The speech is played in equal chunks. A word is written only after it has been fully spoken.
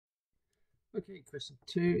Okay, question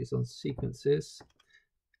 2 is on sequences.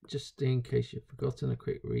 Just in case you've forgotten, a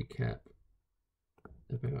quick recap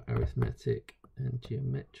about arithmetic and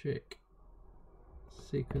geometric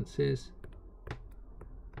sequences.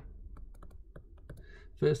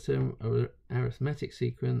 First term of an arithmetic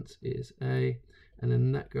sequence is A, and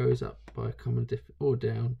then that goes up by a common or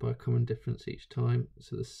down by a common difference each time.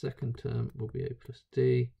 So the second term will be A plus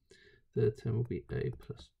D, third term will be A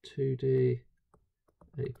plus 2D,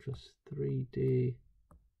 A plus 3D,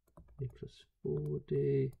 A plus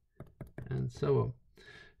 4D, and so on.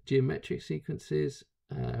 Geometric sequences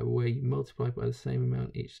where you multiply by the same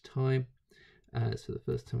amount each time. So the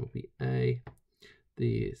first term will be A,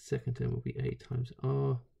 the second term will be A times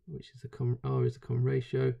R, which is R is the common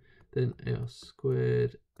ratio, then AR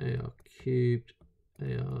squared, AR cubed, AR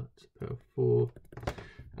to the power 4,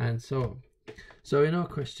 and so on. So in our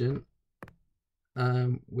question,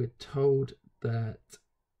 we're told that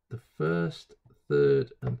the first,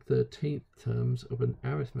 third, and 13th terms of an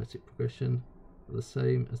arithmetic progression are the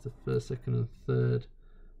same as the first, second, and third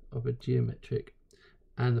of a geometric,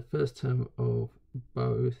 and the first term of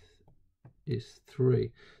both is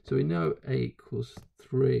 3. So we know A equals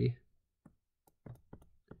 3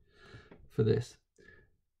 for this.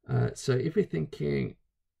 So if we're thinking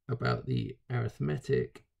about the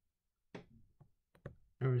arithmetic,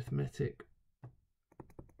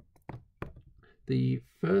 the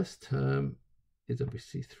first term is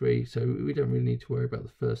obviously 3, so we don't really need to worry about the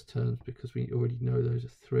first terms because we already know those are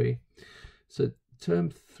 3. So term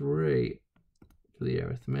 3 for the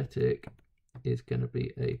arithmetic is going to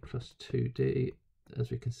be A plus 2D,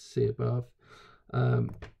 as we can see above.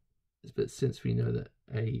 But since we know that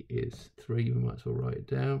A is 3, we might as well write it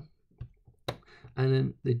down. And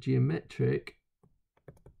then the geometric,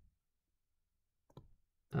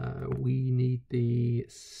 we need the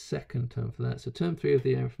second term for that. So term 3 of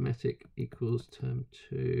the arithmetic equals term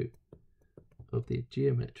 2 of the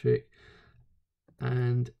geometric,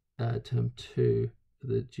 and term 2 for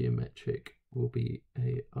the geometric will be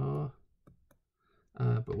AR.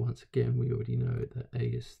 But once again, we already know that A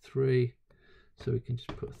is 3, so we can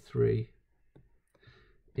just put 3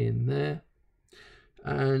 in there.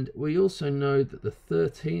 And we also know that the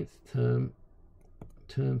 13th term,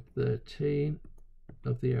 term 13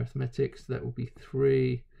 of the arithmetics, that will be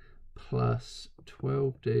 3 plus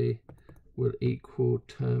 12D, will equal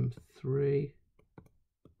term 3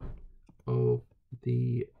 of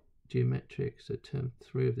the geometric. So term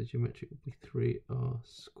 3 of the geometric will be 3R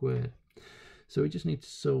squared. So we just need to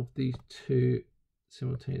solve these two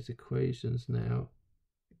simultaneous equations now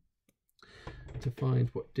to find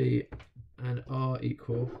what D and R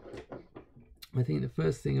equal. I think the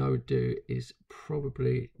first thing I would do is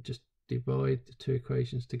probably just divide the two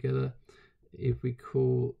equations together. If we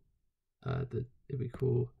call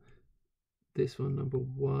this one number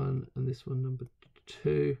 1 and this one number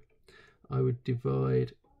 2, I would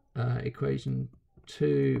divide equation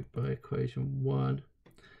 2 by equation 1,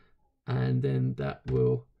 and then that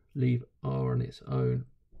will leave R on its own.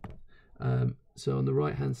 So on the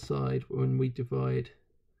right hand side, when we divide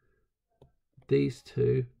these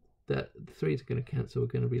two, that 3's are going to cancel, we're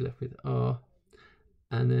going to be left with R,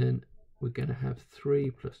 and then we're going to have 3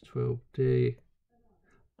 plus 12D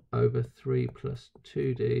over 3 plus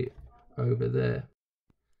 2D over there.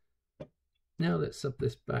 Now let's sub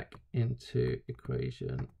this back into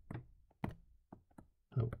equation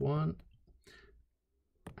 1,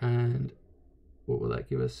 and what will that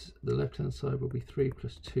give us? The left hand side will be 3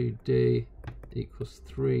 plus 2D equals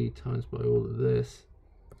 3 times by all of this.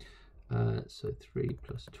 So 3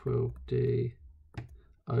 plus 12D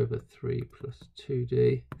over 3 plus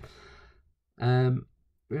 2D.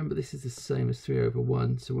 Remember, this is the same as 3 over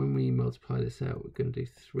 1. So when we multiply this out, we're going to do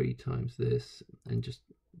 3 times this and just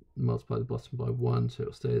multiply the bottom by 1 so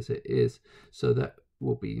it'll stay as it is. So that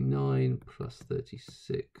will be 9 plus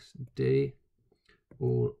 36D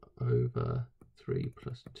all over 3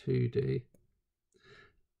 plus 2D,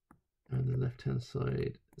 and the left hand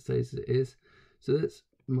side stays as it is. So let's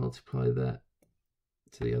multiply that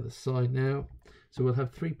to the other side now. So we'll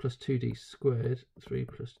have 3 plus 2D squared, 3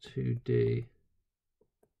 plus 2D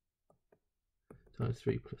times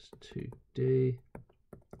 3 plus 2D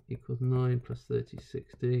equals 9 plus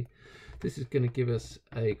 36D. This is going to give us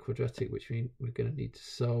a quadratic which we're going to need to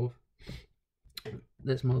solve.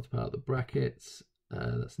 Let's multiply out the brackets.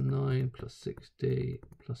 That's 9 plus 6D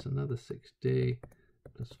plus another 6D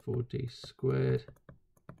plus 4D squared.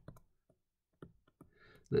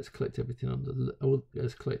 Let's collect everything on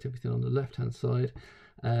the left hand side.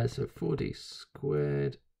 So 4D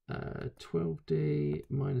squared 12D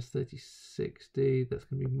minus 36D, that's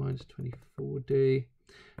going to be minus 24D,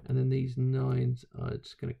 and then these 9s are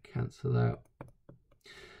just going to cancel out.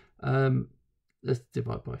 Let's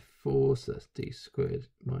divide by 4, so that's d squared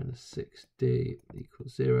minus 6d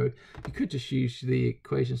equals 0. You could just use the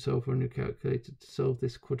equation solver on your calculator to solve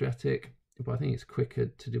this quadratic, but I think it's quicker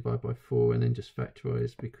to divide by 4 and then just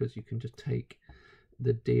factorize, because you can just take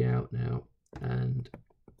the d out now, and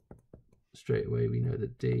straight away we know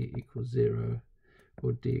that d equals 0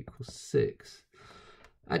 or d equals 6.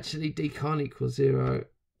 Actually, d can't equal 0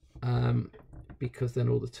 because then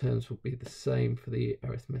all the terms will be the same for the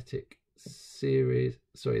arithmetic series,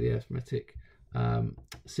 sorry, the arithmetic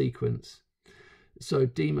sequence. So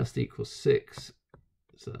d must equal 6.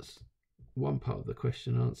 So that's one part of the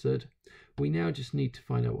question answered. We now just need to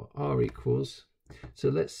find out what r equals. So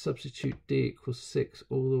let's substitute d equals 6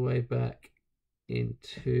 all the way back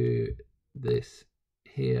into this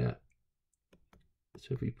here.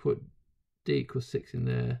 So if we put d equals 6 in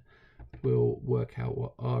there, we'll work out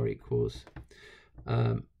what r equals.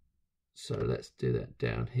 So let's do that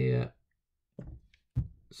down here.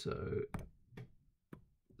 So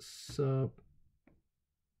sub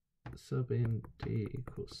in d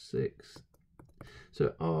equals 6.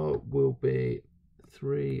 So r will be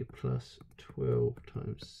 3 plus 12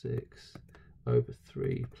 times 6 over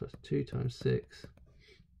 3 plus 2 times 6,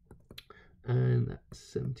 and that's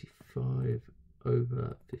 75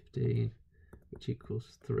 over 15, which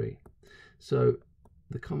equals 3. So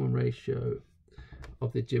the common ratio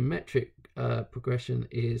of the geometric progression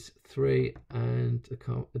is 3, and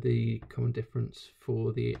the common difference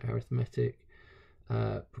for the arithmetic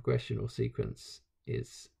progression or sequence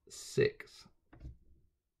is 6.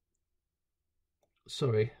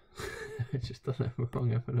 Sorry, I just done that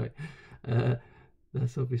wrong, haven't I?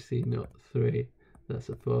 That's obviously not 3, that's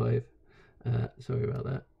a 5. Sorry about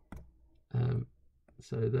that.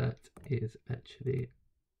 So that is actually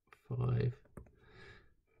 5.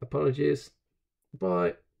 Apologies.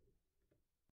 Bye.